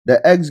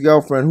The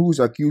ex-girlfriend who is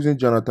accusing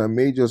Jonathan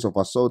Majors of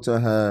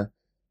assaulting her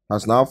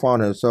has now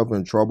found herself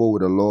in trouble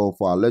with the law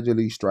for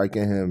allegedly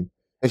striking him,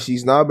 and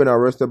she's now been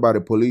arrested by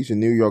the police in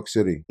New York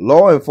City.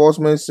 Law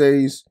enforcement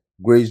says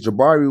Grace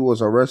Jabari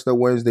was arrested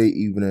Wednesday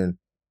evening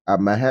at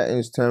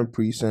Manhattan's 10th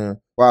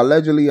precinct for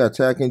allegedly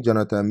attacking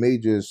Jonathan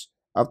Majors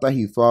after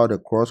he filed a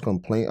cross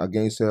complaint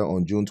against her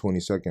on June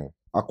 22nd.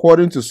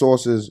 According to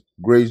sources,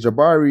 Grace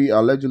Jabari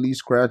allegedly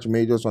scratched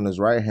Majors on his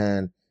right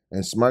hand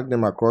and smacked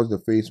him across the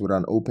face with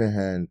an open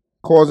hand,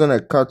 causing a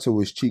cut to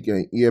his cheek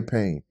and ear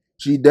pain.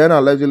 She then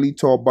allegedly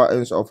tore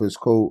buttons off his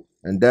coat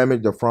and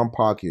damaged the front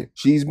pocket.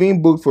 She's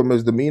being booked for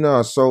misdemeanor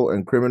assault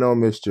and criminal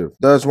mischief.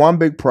 There's one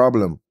big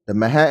problem. The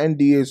Manhattan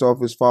DA's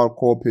office filed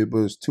court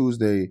papers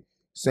Tuesday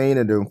saying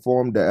it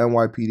informed the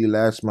NYPD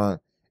last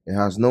month it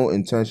has no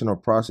intention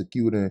of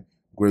prosecuting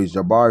Grace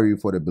Jabari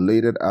for the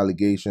belated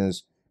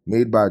allegations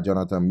made by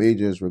Jonathan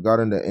Majors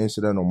regarding the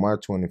incident on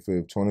March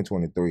 25,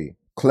 2023.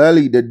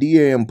 Clearly, the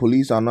DA and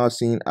police are not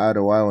seeing eye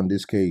to eye on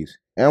this case.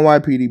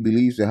 NYPD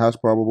believes it has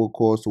probable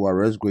cause to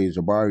arrest Grace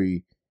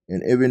Jabari,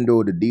 and even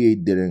though the DA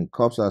didn't,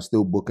 cops are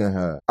still booking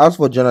her. As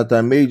for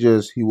Jonathan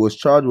Majors, he was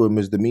charged with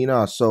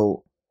misdemeanor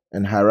assault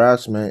and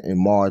harassment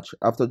in March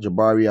after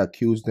Jabari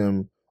accused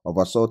him of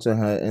assaulting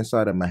her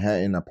inside a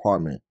Manhattan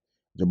apartment.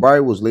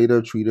 Jabari was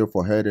later treated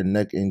for head and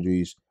neck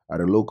injuries at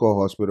a local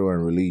hospital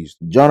and released.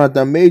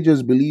 Jonathan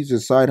Majors believes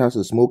his side has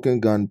a smoking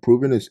gun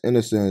proving his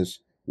innocence,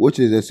 which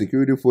is a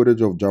security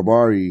footage of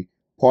Jabari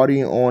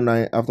partying all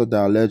night after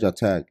the alleged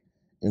attack.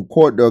 In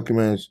court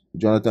documents,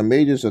 Jonathan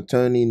Majors'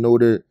 attorney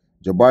noted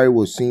Jabari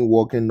was seen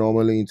walking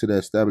normally into the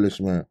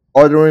establishment,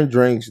 ordering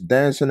drinks,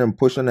 dancing, and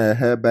pushing her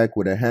hair back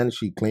with a hand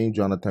she claimed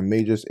Jonathan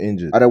Majors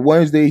injured. At a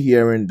Wednesday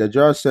hearing, the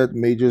judge set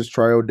Majors'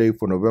 trial date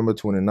for November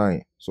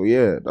 29th. So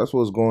yeah, that's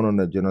what's going on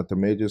the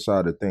Jonathan Majors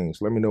side of things.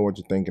 Let me know what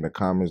you think in the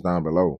comments down below.